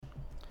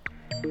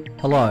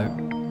Hello,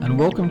 and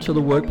welcome to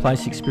the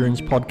Workplace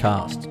Experience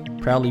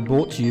Podcast, proudly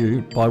brought to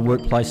you by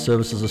Workplace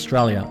Services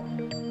Australia,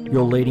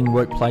 your leading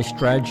workplace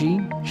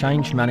strategy,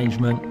 change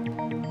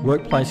management,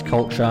 workplace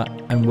culture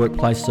and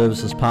workplace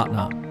services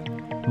partner.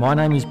 My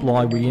name is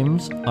Bly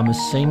Williams. I'm a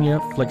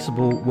senior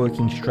flexible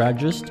working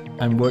strategist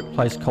and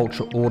workplace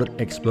culture audit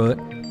expert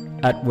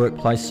at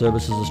Workplace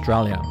Services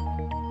Australia.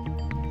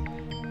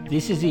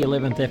 This is the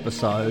 11th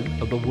episode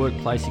of the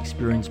Workplace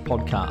Experience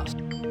Podcast.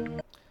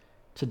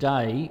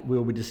 Today,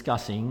 we'll be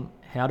discussing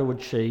how to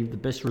achieve the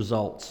best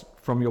results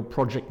from your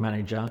project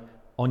manager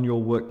on your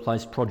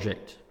workplace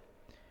project.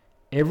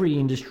 Every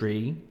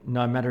industry,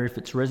 no matter if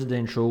it's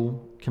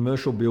residential,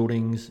 commercial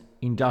buildings,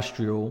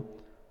 industrial,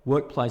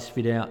 workplace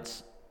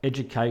fit-outs,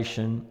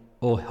 education,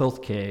 or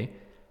healthcare,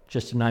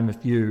 just to name a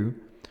few,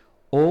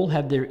 all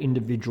have their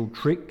individual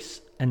tricks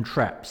and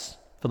traps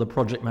for the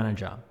project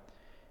manager.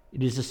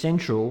 It is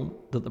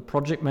essential that the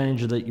project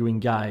manager that you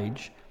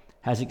engage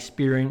has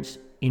experience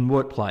in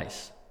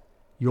workplace.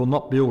 You're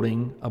not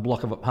building a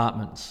block of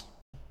apartments.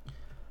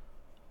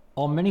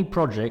 On many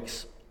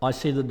projects, I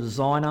see the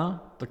designer,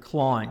 the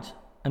client,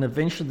 and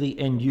eventually the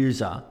end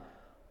user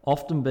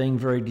often being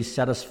very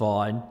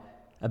dissatisfied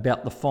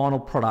about the final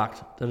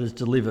product that is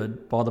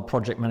delivered by the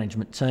project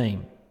management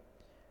team.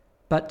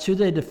 But to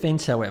their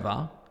defence,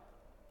 however,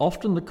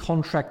 often the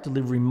contract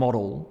delivery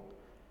model,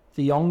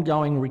 the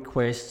ongoing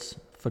requests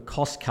for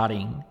cost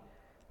cutting,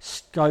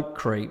 scope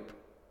creep,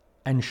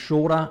 and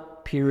shorter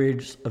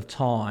periods of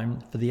time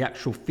for the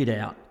actual fit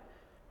out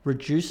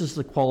reduces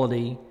the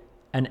quality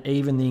and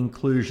even the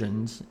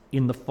inclusions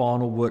in the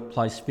final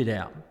workplace fit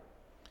out.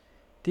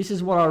 This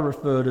is what I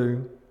refer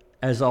to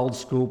as old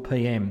school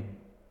PM,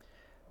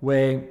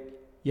 where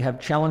you have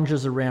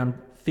challenges around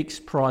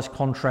fixed price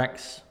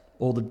contracts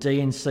or the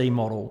DNC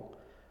model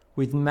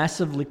with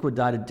massive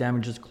liquidated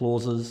damages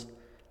clauses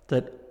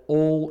that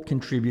all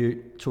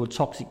contribute to a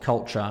toxic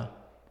culture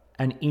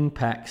and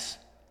impacts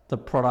the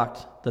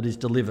product that is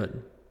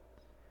delivered.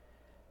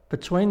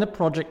 Between the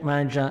project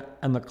manager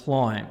and the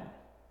client,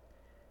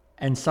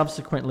 and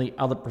subsequently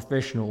other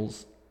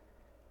professionals,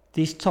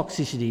 this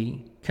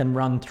toxicity can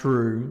run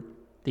through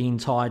the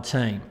entire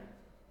team.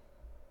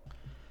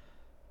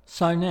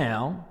 So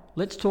now,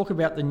 let's talk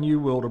about the new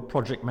world of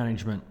project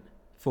management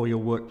for your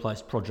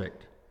workplace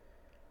project.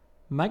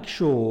 Make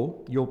sure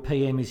your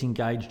PM is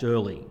engaged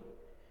early.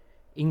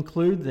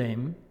 Include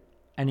them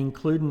and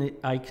include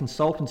a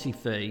consultancy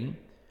fee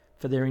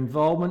for their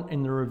involvement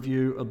in the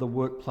review of the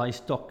workplace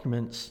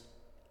documents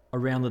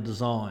around the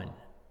design,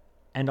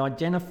 and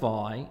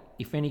identify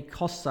if any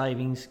cost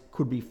savings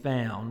could be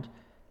found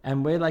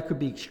and where they could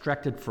be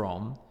extracted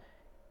from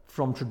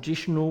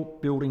traditional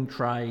building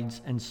trades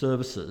and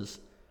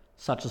services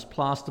such as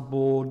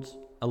plasterboards,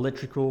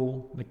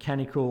 electrical,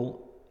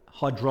 mechanical,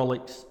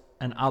 hydraulics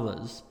and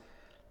others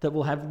that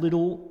will have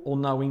little or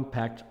no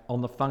impact on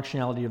the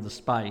functionality of the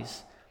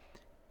space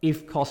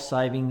if cost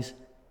savings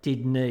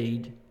did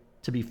need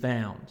to be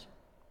found.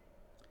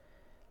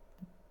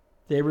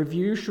 Their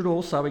review should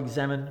also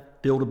examine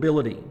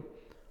build-ability.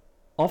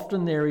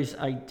 Often there is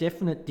a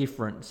definite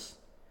difference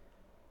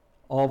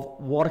of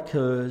what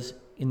occurs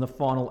in the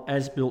final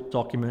as-built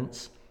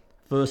documents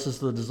versus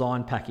the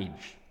design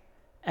package.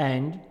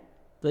 And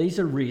these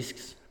are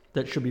risks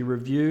that should be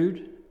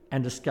reviewed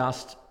and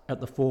discussed at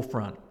the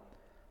forefront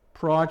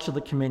prior to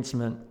the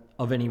commencement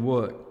of any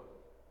work.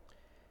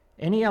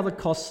 Any other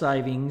cost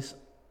savings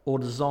or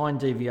design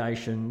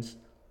deviations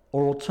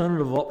or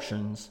alternative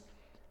options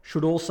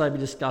should also be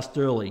discussed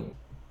early.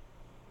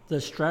 The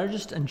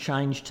strategist and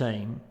change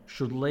team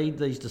should lead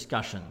these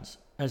discussions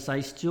as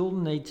they still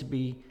need to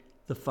be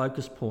the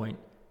focus point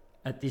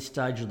at this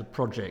stage of the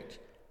project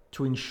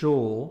to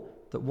ensure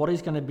that what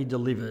is going to be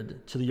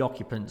delivered to the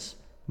occupants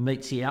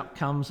meets the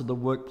outcomes of the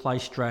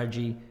workplace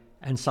strategy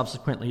and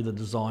subsequently the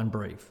design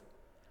brief.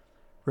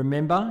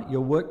 Remember,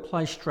 your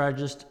workplace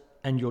strategist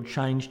and your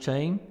change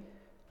team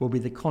will be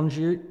the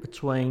conduit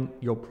between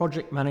your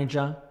project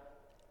manager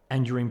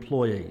and your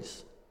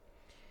employees.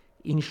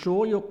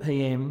 Ensure your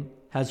PM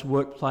has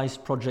workplace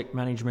project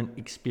management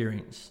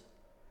experience.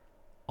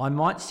 I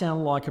might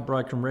sound like a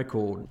broken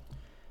record,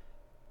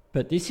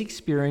 but this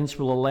experience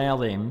will allow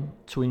them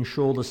to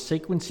ensure the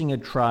sequencing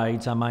of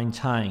trades are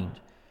maintained,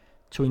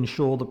 to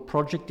ensure the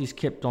project is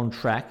kept on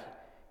track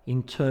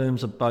in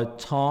terms of both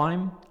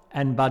time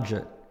and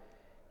budget.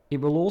 It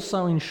will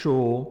also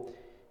ensure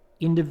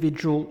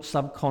individual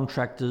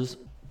subcontractors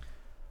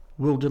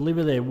will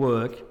deliver their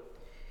work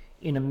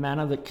in a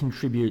manner that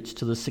contributes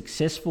to the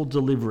successful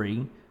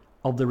delivery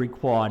of the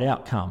required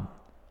outcome.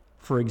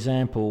 For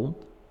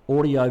example,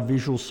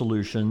 audio-visual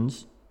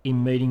solutions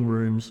in meeting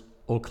rooms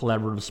or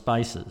collaborative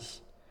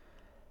spaces.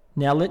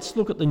 Now let's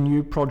look at the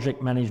new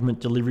project management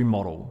delivery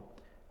model,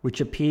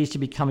 which appears to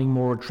be becoming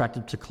more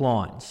attractive to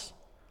clients.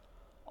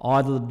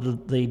 Either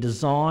the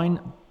design,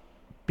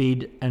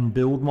 bid and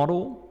build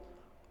model,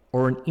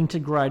 or an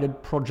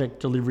integrated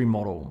project delivery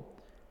model,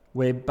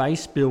 where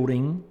base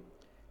building,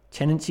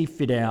 tenancy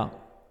fit out,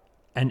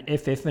 and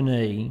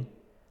FF&E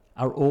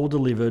are all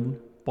delivered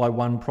by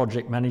one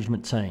project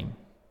management team.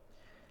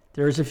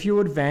 There is a few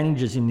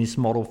advantages in this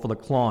model for the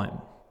client.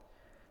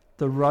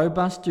 The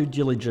robust due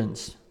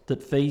diligence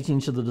that feeds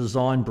into the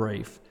design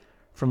brief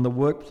from the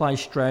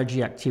workplace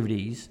strategy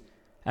activities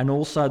and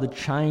also the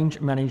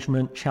change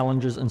management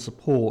challenges and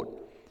support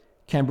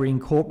can be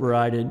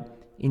incorporated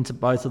into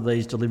both of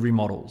these delivery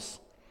models.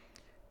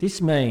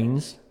 This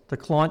means the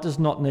client does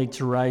not need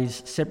to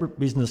raise separate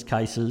business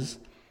cases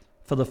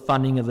for the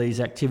funding of these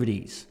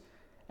activities,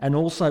 and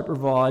also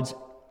provides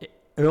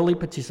early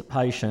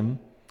participation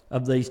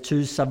of these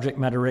two subject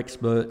matter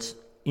experts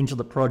into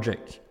the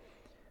project,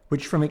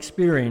 which from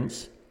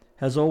experience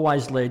has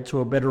always led to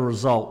a better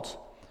result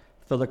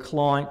for the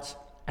client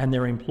and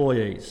their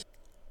employees.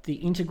 The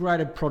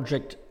integrated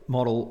project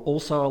model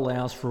also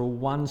allows for a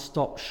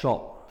one-stop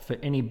shop for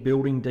any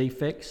building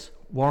defects,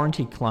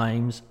 warranty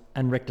claims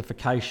and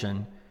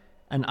rectification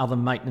and other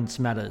maintenance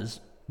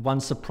matters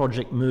once the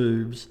project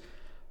moves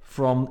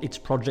from its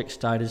project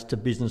status to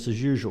business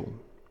as usual.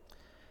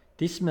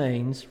 This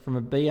means, from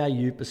a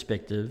BAU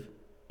perspective,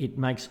 it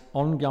makes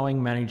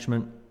ongoing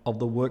management of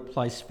the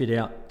workplace fit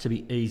out to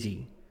be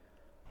easy.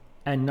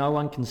 And no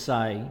one can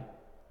say,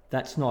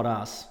 that's not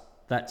us,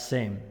 that's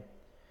them.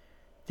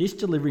 This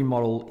delivery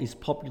model is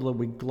popular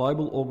with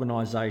global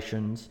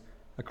organisations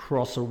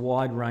across a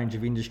wide range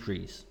of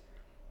industries: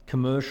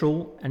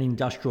 commercial and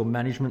industrial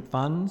management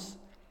funds,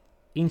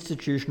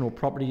 institutional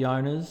property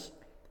owners,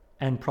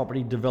 and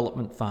property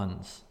development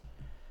funds.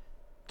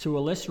 To a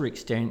lesser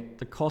extent,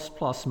 the cost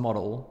plus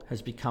model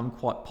has become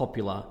quite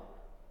popular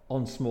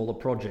on smaller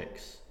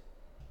projects.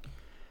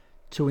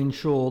 To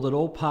ensure that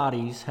all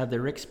parties have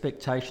their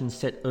expectations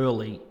set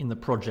early in the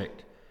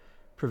project,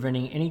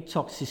 preventing any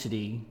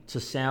toxicity to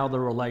sour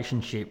the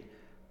relationship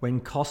when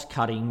cost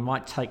cutting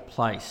might take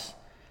place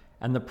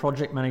and the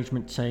project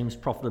management team's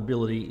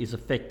profitability is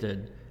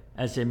affected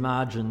as their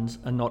margins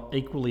are not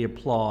equally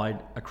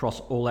applied across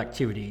all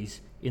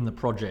activities in the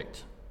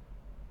project.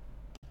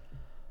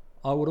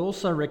 I would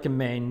also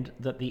recommend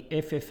that the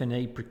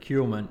FF&E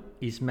procurement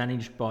is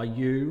managed by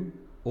you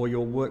or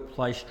your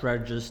workplace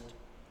strategist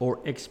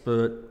or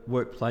expert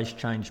workplace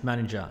change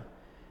manager.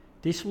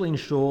 This will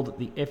ensure that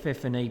the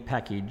FF&E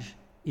package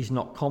is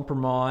not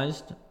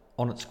compromised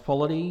on its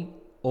quality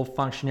or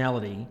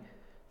functionality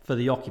for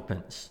the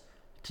occupants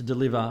to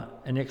deliver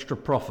an extra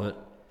profit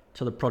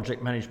to the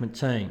project management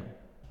team.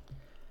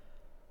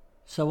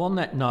 So on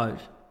that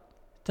note,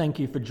 thank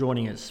you for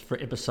joining us for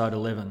episode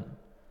 11.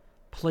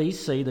 Please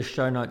see the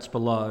show notes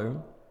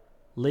below,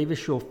 leave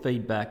us your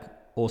feedback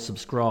or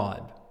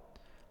subscribe.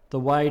 The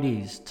way it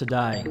is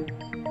today,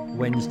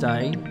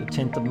 Wednesday, the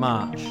 10th of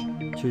March,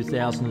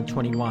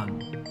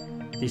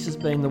 2021. This has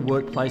been the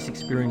Workplace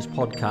Experience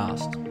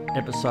Podcast,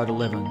 episode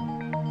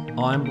 11.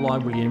 I'm Bly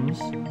Williams,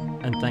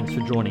 and thanks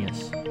for joining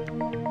us.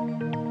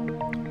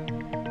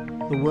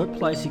 The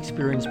Workplace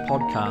Experience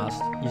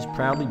Podcast is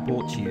proudly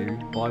brought to you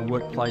by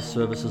Workplace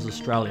Services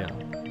Australia.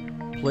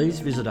 Please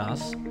visit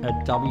us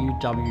at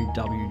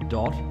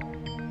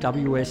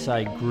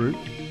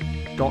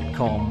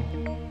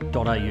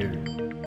www.wsagroup.com.au.